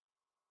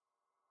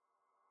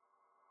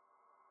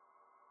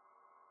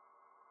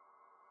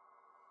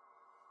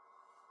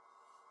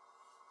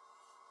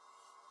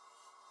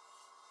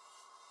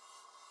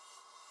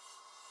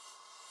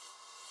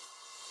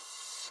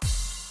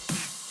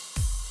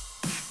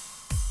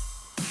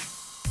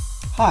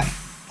Hi,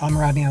 I'm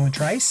Rodney Owen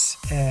Trice.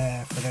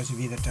 For those of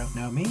you that don't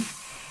know me,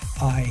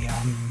 I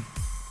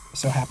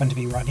so happen to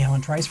be Rodney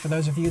Owen Trice for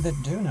those of you that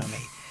do know me.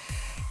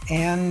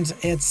 And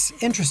it's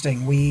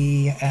interesting,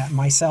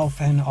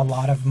 myself and a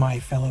lot of my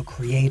fellow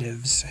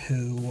creatives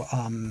who,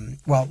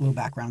 a little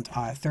background,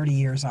 30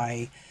 years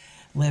I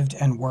lived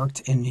and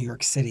worked in New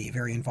York City,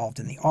 very involved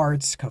in the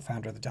arts,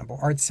 co-founder of the Dumbo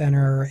Arts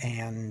Center,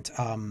 and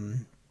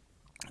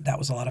that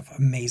was a lot of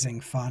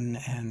amazing fun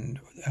and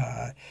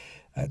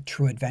a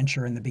true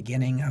adventure in the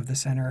beginning of the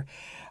center.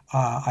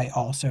 I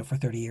also, for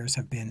 30 years,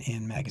 have been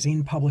in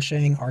magazine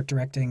publishing, art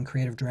directing,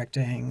 creative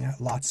directing,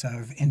 lots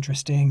of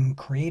interesting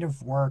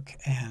creative work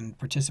and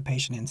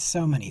participation in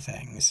so many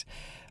things,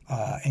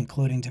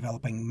 including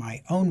developing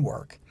my own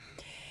work.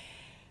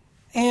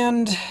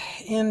 And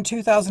in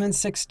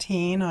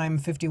 2016, I'm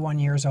 51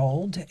 years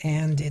old,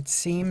 and it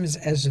seems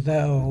as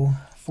though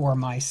for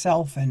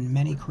myself and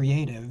many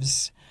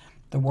creatives,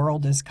 the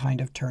world is kind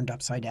of turned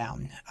upside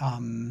down.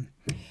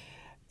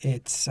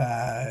 It's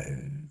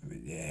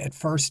at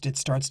first it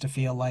starts to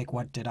feel like,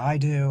 what did I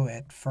do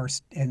at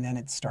first? And then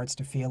it starts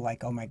to feel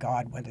like, oh my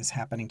God, what is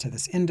happening to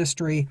this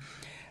industry?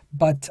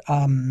 But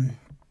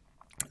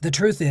the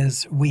truth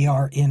is, we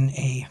are in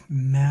a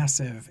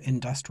massive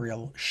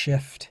industrial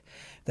shift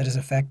that is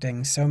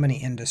affecting so many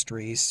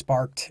industries,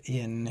 sparked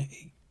in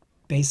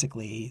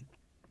basically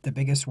the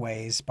biggest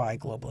ways by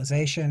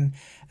globalization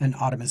and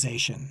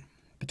automation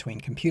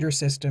between computer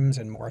systems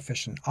and more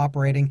efficient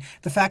operating.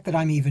 The fact that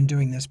I'm even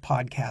doing this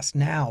podcast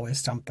now is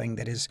something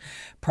that is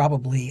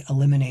probably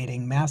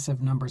eliminating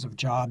massive numbers of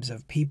jobs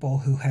of people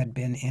who had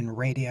been in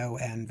radio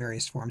and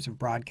various forms of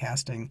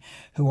broadcasting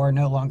who are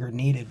no longer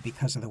needed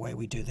because of the way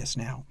we do this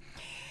now.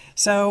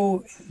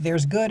 So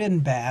there's good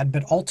and bad,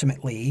 but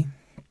ultimately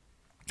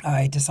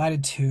I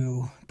decided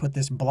to put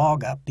this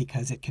blog up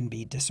because it can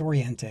be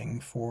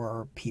disorienting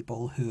for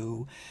people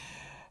who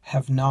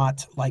have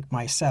not, like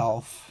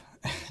myself,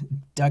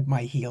 dug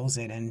my heels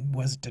in and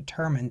was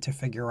determined to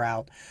figure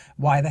out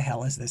why the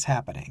hell is this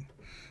happening.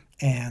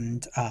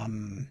 And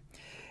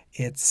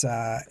it's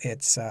sort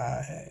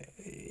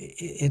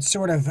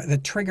of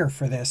the trigger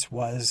for this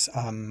was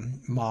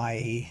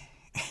my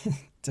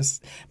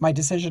my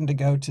decision to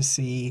go to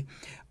see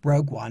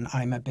Rogue One.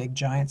 I'm a big,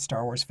 giant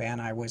Star Wars fan.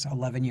 I was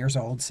 11 years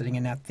old, sitting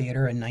in that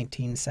theater in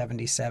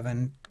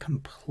 1977,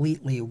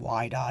 completely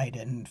wide-eyed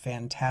and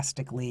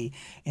fantastically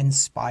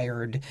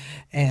inspired,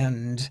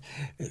 and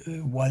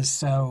was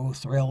so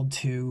thrilled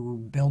to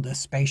build a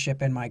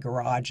spaceship in my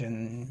garage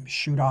and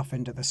shoot off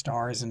into the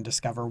stars and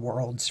discover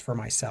worlds for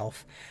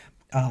myself.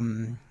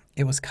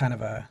 It was kind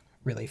of a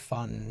really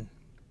fun,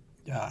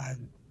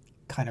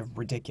 kind of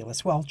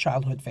ridiculous,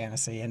 childhood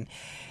fantasy.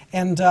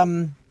 And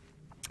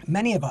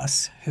many of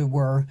us who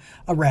were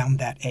around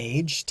that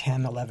age,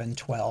 10, 11,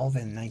 12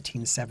 in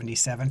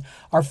 1977,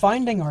 are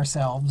finding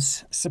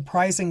ourselves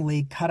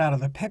surprisingly cut out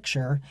of the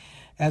picture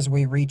as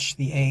we reach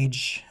the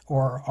age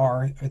or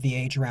are the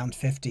age around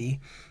 50.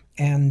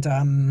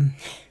 And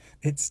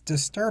it's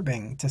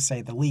disturbing, to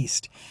say the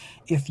least,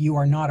 if you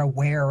are not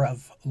aware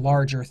of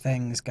larger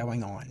things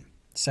going on.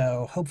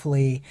 So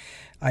hopefully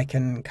I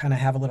can kind of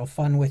have a little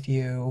fun with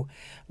you,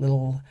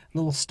 little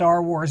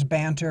Star Wars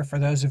banter for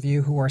those of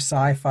you who are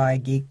sci-fi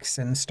geeks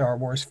and Star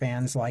Wars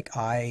fans like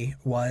I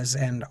was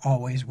and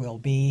always will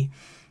be,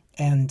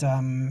 and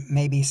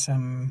maybe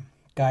some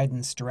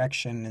guidance,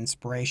 direction,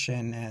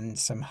 inspiration, and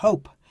some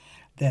hope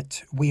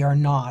that we are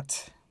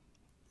not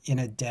in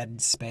a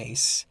dead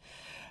space.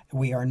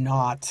 We are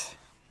not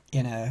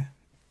in a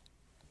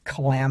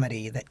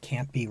calamity that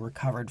can't be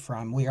recovered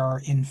from. We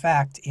are, in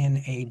fact, in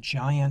a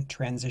giant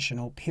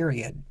transitional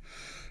period.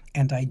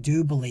 And I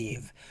do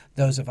believe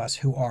those of us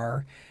who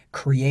are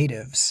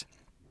creatives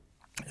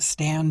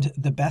stand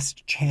the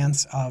best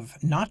chance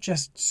of not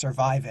just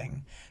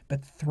surviving,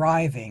 but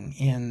thriving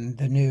in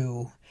the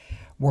new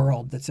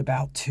world that's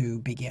about to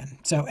begin.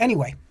 So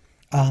anyway,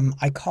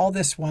 I call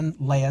this one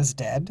Leia's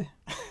Dead.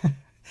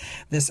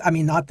 This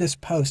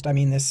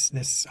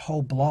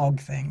whole blog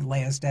thing,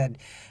 Leia's Dead,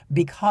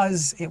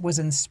 because it was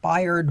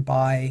inspired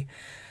by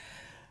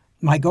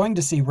my going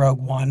to see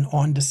Rogue One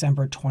on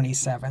December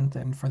 27th.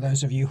 And for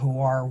those of you who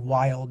are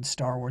wild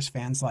Star Wars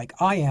fans like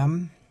I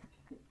am,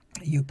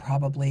 you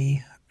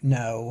probably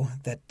know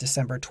that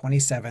December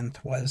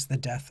 27th was the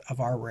death of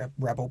our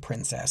rebel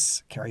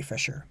princess, Carrie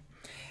Fisher.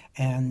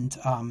 And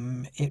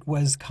it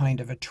was kind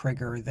of a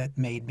trigger that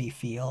made me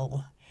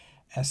feel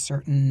a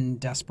certain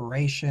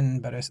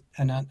desperation, but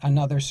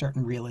another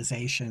certain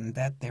realization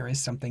that there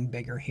is something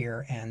bigger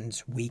here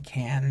and we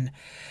can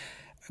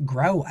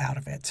grow out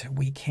of it.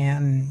 We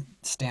can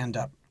stand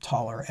up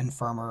taller and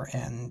firmer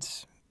and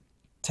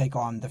take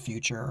on the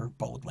future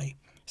boldly.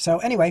 So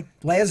anyway,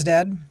 Leia's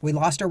dead. We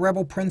lost our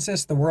rebel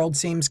princess. The world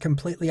seems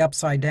completely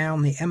upside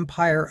down. The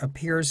Empire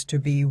appears to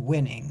be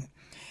winning.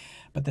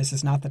 But this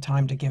is not the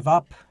time to give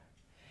up.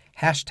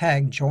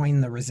 Hashtag join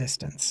the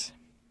resistance.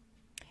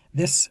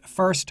 This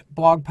first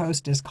blog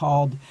post is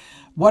called,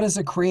 What is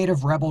a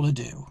Creative Rebel to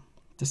Do?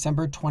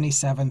 December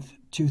 27th,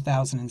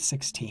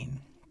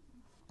 2016.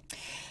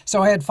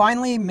 So I had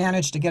finally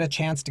managed to get a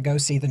chance to go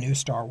see the new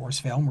Star Wars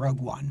film, Rogue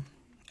One.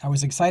 I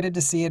was excited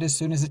to see it as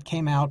soon as it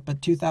came out, but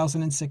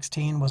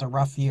 2016 was a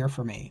rough year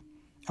for me.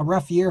 A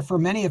rough year for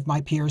many of my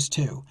peers,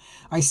 too.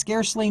 I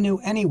scarcely knew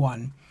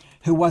anyone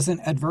who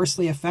wasn't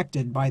adversely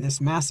affected by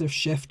this massive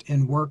shift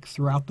in work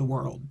throughout the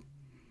world.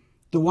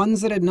 The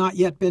ones that had not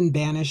yet been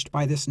banished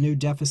by this new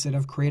deficit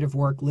of creative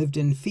work lived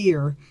in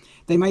fear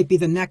they might be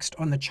the next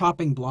on the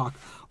chopping block,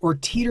 or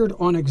teetered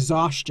on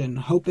exhaustion,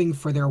 hoping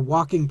for their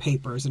walking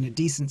papers and a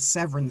decent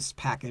severance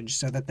package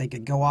so that they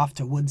could go off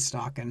to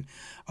Woodstock and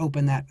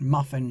open that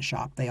muffin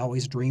shop they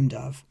always dreamed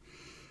of.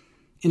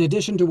 In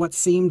addition to what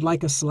seemed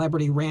like a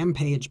celebrity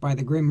rampage by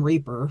the Grim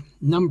Reaper,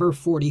 number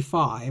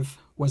 45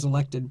 was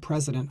elected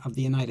President of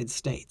the United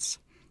States.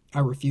 I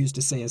refuse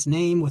to say his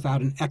name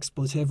without an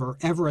expletive or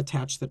ever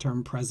attach the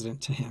term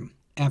president to him.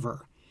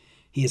 Ever.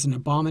 He is an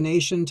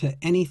abomination to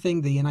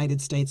anything the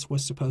United States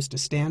was supposed to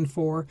stand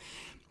for.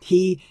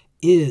 He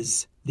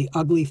is the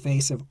ugly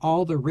face of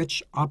all the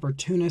rich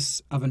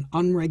opportunists of an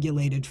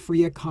unregulated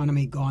free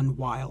economy gone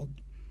wild.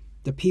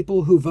 The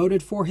people who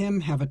voted for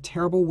him have a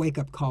terrible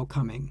wake-up call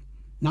coming.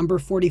 Number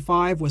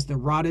 45 was the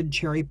rotted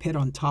cherry pit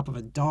on top of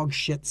a dog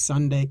shit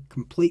sundae,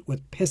 complete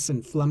with piss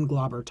and phlegm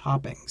globber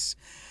toppings.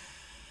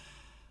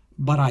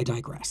 But I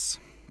digress.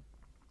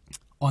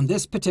 On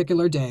this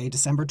particular day,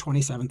 December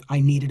 27th,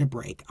 I needed a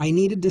break. I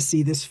needed to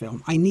see this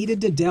film. I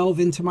needed to delve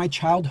into my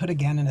childhood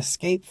again and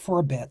escape for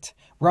a bit.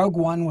 Rogue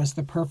One was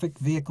the perfect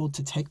vehicle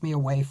to take me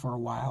away for a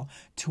while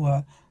to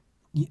a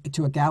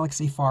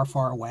galaxy far,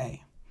 far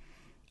away.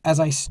 As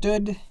I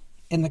stood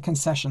in the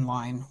concession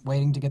line,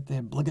 waiting to get the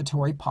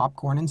obligatory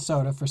popcorn and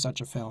soda for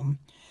such a film,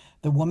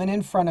 the woman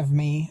in front of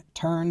me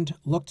turned,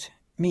 looked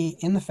me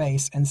in the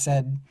face, and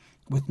said,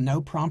 with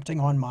no prompting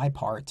on my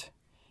part,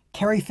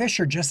 "Carrie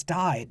Fisher just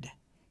died."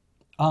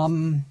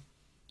 What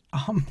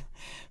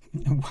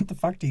the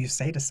fuck do you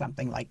say to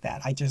something like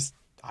that? I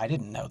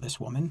didn't know this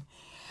woman.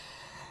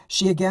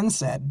 She again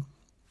said,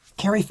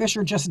 "Carrie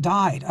Fisher just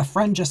died. A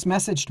friend just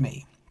messaged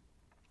me."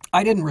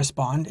 I didn't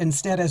respond.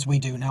 Instead, as we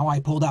do now, I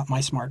pulled out my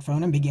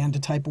smartphone and began to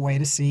type away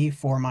to see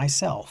for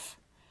myself.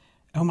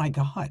 Oh my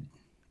God.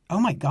 Oh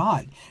my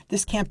God,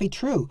 this can't be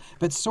true.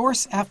 But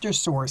source after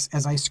source,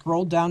 as I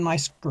scrolled down my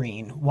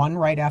screen, one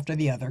right after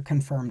the other,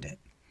 confirmed it.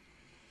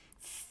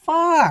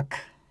 Fuck.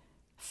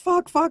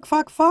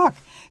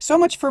 So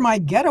much for my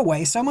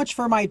getaway, so much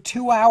for my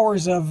 2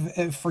 hours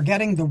of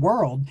forgetting the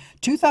world.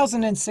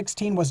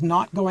 2016 was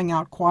not going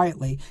out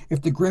quietly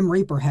if the Grim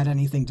Reaper had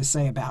anything to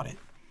say about it.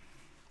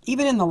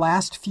 Even in the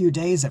last few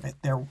days of it,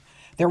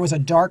 there was a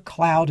dark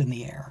cloud in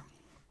the air.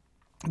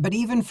 But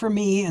even for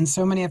me and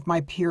so many of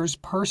my peers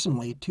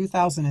personally,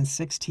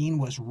 2016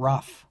 was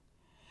rough.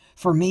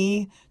 For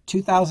me,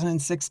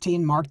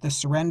 2016 marked the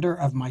surrender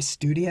of my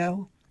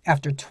studio.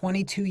 After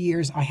 22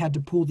 years, I had to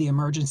pull the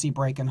emergency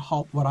brake and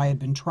halt what I had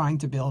been trying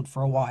to build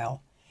for a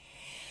while.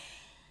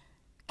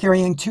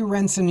 Carrying 2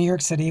 rents in New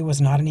York City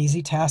was not an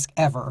easy task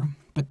ever,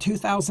 but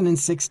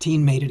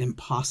 2016 made it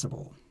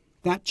impossible.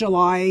 That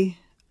July,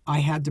 I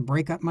had to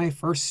break up my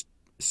first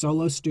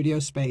solo studio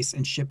space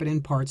and ship it in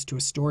parts to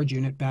a storage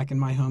unit back in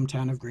my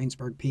hometown of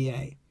Greensburg,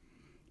 PA.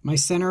 My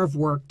center of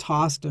work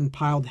tossed and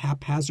piled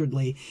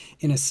haphazardly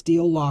in a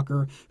steel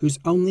locker whose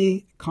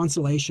only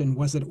consolation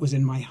was that it was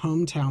in my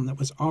hometown that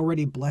was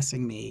already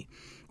blessing me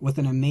with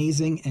an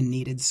amazing and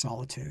needed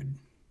solitude.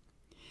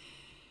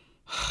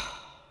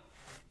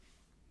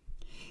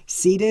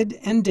 Seated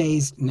and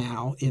dazed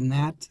now in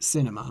that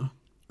cinema,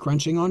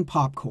 crunching on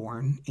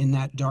popcorn in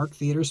that dark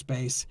theater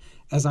space,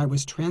 as I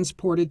was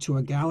transported to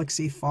a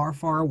galaxy far,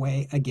 far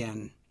away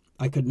again,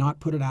 I could not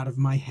put it out of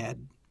my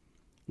head.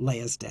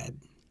 Leia's dead.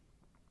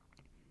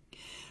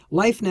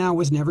 Life now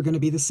was never going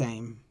to be the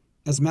same.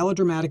 As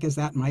melodramatic as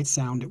that might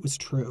sound, it was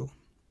true.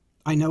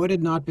 I know it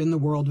had not been the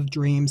world of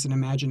dreams and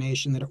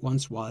imagination that it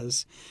once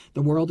was.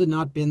 The world had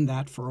not been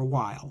that for a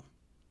while.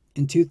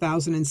 In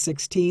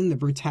 2016, the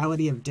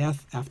brutality of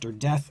death after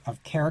death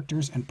of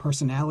characters and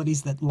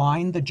personalities that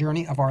lined the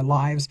journey of our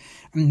lives,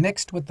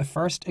 mixed with the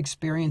first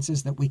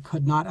experiences that we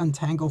could not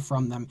untangle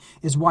from them,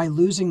 is why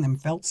losing them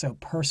felt so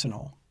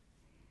personal.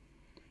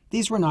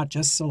 These were not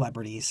just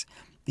celebrities.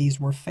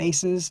 These were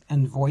faces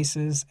and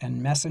voices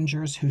and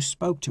messengers who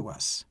spoke to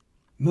us,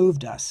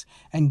 moved us,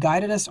 and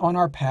guided us on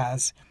our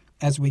paths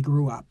as we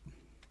grew up.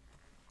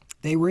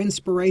 They were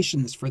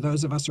inspirations for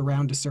those of us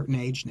around a certain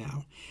age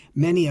now.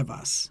 Many of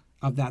us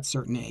of that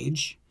certain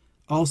age,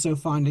 also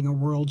finding a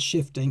world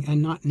shifting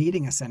and not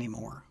needing us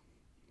anymore.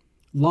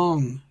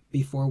 Long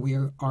before we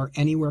are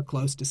anywhere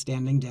close to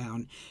standing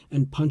down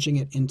and punching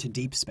it into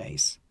deep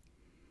space.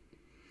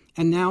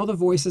 And now the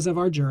voices of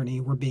our journey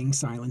were being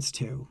silenced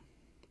too.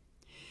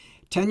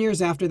 10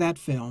 years after that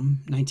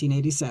film,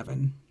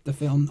 1987, the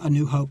film A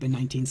New Hope in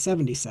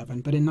 1977,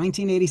 but in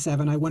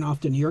 1987 I went off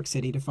to New York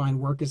City to find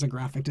work as a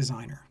graphic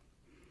designer.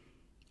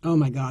 Oh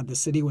my God, the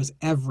city was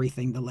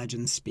everything the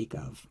legends speak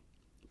of.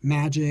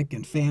 Magic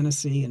and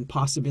fantasy and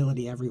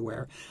possibility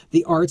everywhere.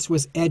 The arts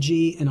was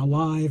edgy and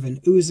alive and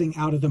oozing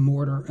out of the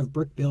mortar of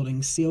brick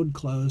buildings sealed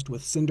closed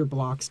with cinder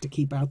blocks to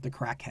keep out the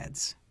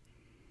crackheads.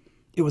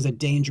 It was a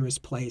dangerous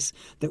place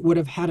that would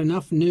have had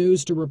enough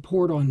news to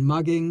report on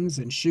muggings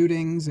and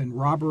shootings and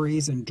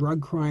robberies and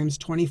drug crimes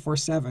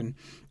 24/7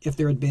 if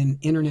there had been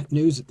internet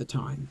news at the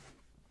time.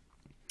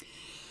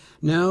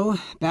 No,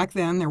 back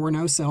then there were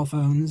no cell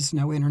phones,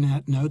 no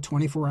internet, no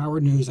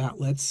 24-hour news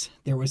outlets.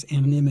 There was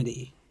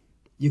anonymity.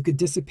 You could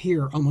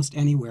disappear almost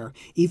anywhere,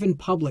 even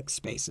public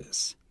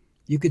spaces.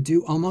 You could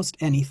do almost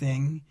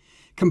anything.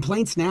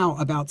 Complaints now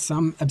about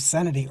some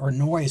obscenity or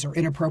noise or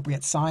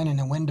inappropriate sign in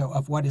a window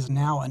of what is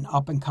now an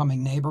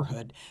up-and-coming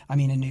neighborhood. I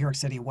mean, in New York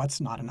City, what's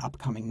not an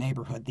upcoming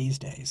neighborhood these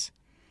days?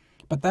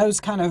 But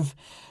those kind of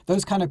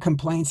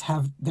complaints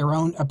have their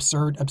own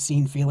absurd,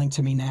 obscene feeling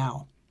to me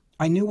now.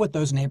 I knew what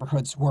those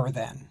neighborhoods were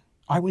then.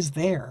 I was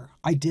there.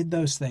 I did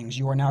those things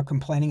you are now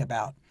complaining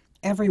about.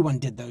 Everyone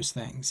did those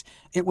things.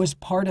 It was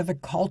part of the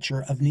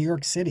culture of New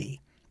York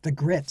City. The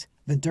grit,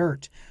 the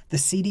dirt, the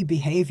seedy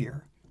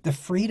behavior, the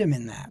freedom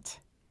in that.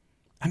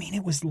 I mean,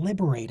 it was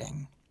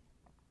liberating.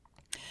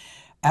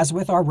 As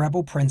with our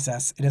rebel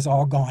princess, it is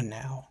all gone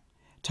now.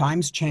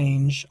 Times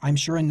change. I'm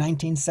sure in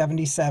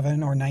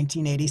 1977 or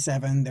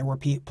 1987, there were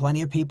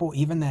plenty of people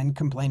even then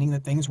complaining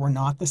that things were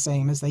not the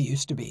same as they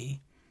used to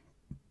be.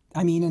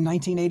 I mean, in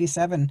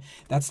 1987,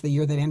 that's the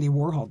year that Andy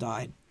Warhol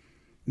died.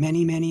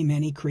 Many, many,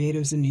 many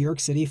creatives in New York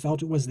City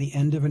felt it was the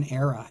end of an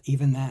era,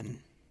 even then.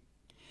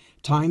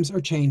 Times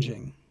are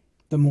changing.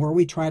 The more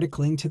we try to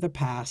cling to the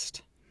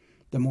past,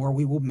 the more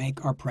we will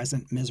make our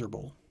present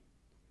miserable.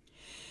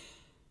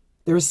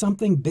 There is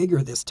something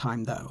bigger this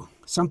time, though,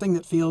 something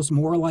that feels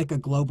more like a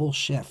global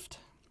shift,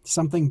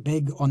 something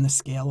big on the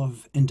scale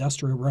of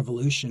Industrial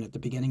Revolution at the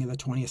beginning of the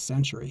 20th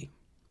century.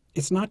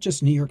 It's not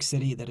just New York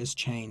City that has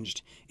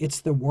changed. It's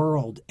the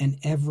world and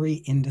every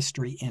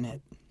industry in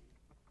it.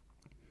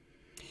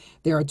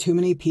 There are too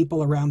many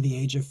people around the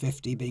age of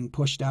 50 being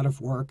pushed out of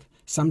work,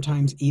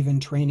 sometimes even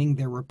training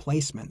their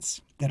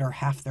replacements that are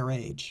half their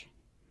age.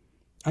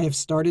 I have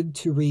started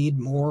to read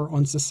more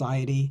on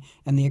society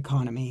and the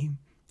economy.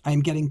 I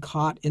am getting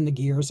caught in the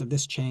gears of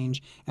this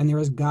change, and there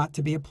has got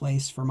to be a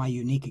place for my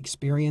unique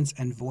experience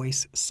and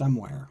voice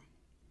somewhere.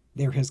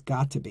 There has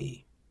got to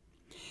be.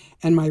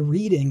 And my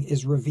reading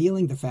is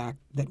revealing the fact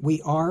that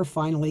we are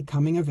finally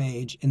coming of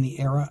age in the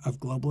era of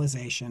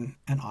globalization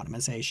and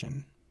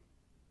automation.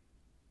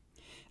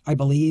 I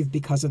believe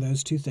because of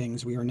those two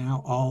things, we are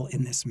now all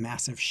in this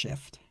massive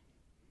shift.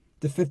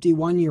 The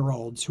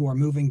 51-year-olds who are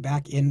moving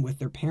back in with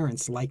their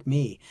parents like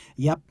me.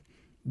 Yep,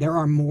 there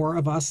are more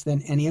of us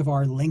than any of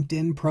our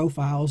LinkedIn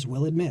profiles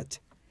will admit.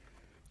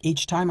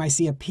 Each time I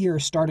see a peer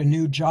start a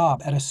new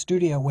job at a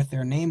studio with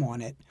their name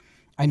on it,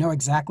 I know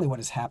exactly what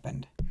has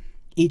happened.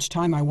 Each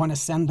time I want to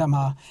send them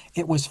a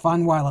 "it was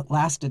fun while it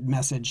lasted"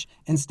 message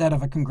instead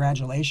of a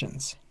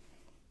congratulations.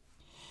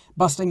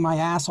 Busting my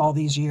ass all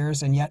these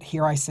years, and yet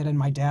here I sit in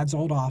my dad's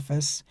old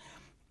office,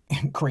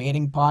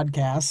 creating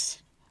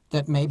podcasts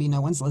that maybe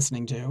no one's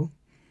listening to,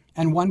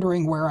 and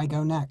wondering where I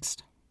go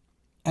next.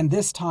 And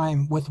this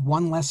time with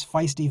one less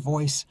feisty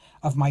voice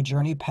of my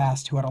journey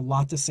past who had a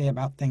lot to say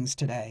about things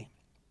today.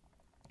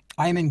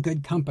 I am in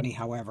good company,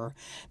 however.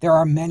 There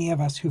are many of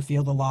us who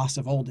feel the loss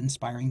of old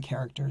inspiring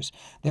characters.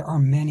 There are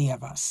many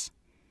of us.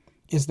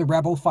 Is the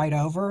rebel fight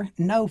over?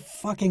 No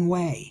fucking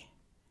way.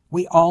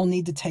 We all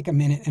need to take a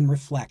minute and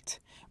reflect.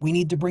 We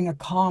need to bring a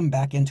calm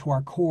back into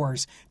our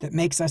cores that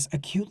makes us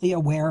acutely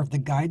aware of the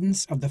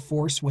guidance of the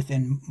force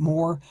within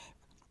more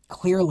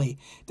clearly,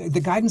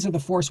 the guidance of the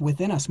force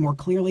within us more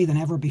clearly than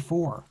ever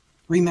before.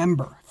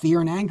 Remember,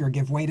 fear and anger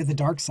give way to the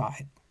dark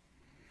side.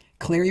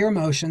 Clear your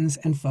emotions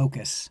and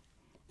focus.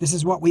 This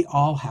is what we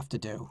all have to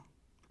do.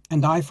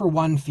 And I, for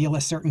one, feel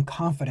a certain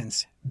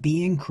confidence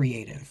being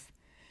creative.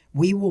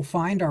 We will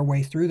find our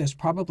way through this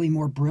probably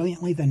more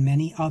brilliantly than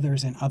many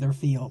others in other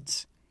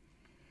fields.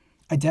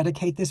 I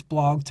dedicate this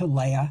blog to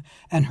Leia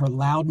and her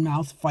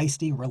loudmouth,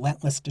 feisty,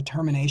 relentless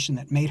determination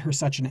that made her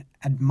such an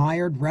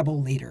admired rebel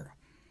leader.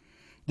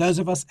 Those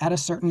of us at a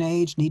certain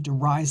age need to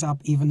rise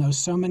up even though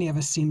so many of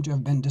us seem to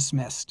have been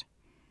dismissed.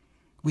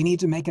 We need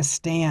to make a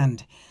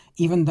stand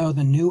even though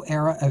the new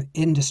era of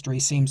industry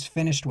seems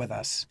finished with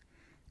us.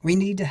 We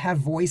need to have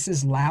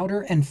voices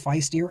louder and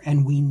feistier,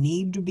 and we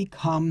need to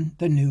become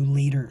the new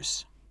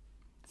leaders.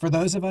 For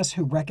those of us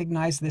who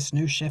recognize this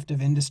new shift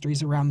of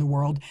industries around the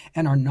world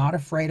and are not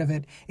afraid of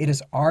it, it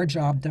is our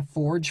job to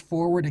forge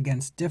forward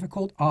against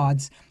difficult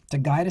odds to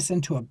guide us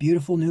into a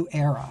beautiful new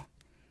era.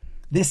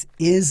 This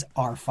is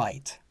our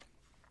fight.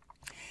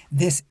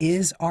 This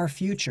is our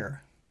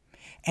future,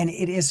 and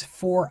it is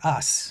for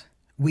us.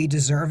 We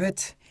deserve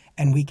it,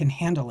 and we can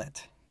handle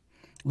it.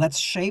 Let's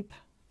shape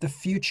the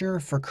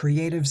future for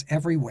creatives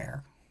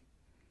everywhere.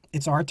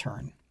 It's our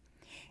turn,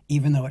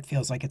 even though it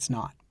feels like it's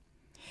not.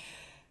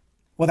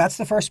 Well, that's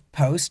the first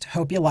post.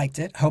 Hope you liked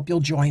it. Hope you'll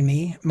join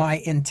me. My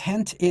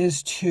intent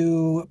is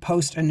to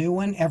post a new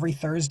one every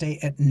Thursday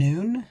at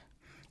noon.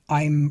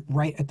 I'm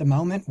right at the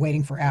moment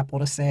waiting for Apple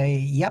to say,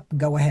 yep,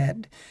 go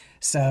ahead.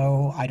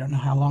 So I don't know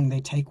how long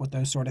they take with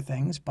those sort of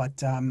things,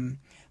 but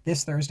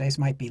this Thursday's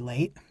might be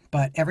late.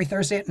 But every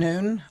Thursday at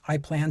noon, I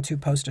plan to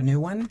post a new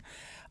one.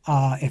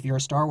 If you're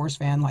a Star Wars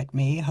fan like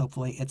me,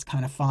 hopefully it's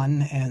kind of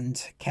fun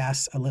and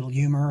casts a little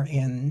humor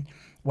in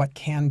what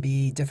can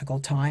be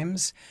difficult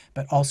times,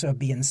 but also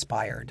be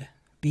inspired.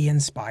 Be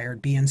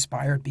inspired, be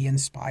inspired, be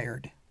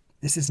inspired.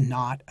 This is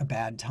not a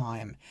bad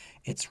time.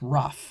 It's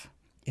rough,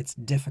 it's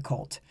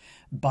difficult,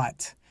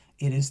 but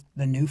it is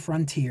the new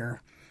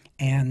frontier,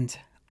 and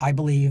I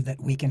believe that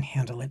we can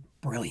handle it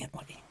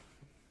brilliantly.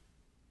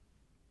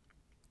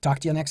 Talk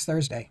to you next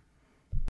Thursday.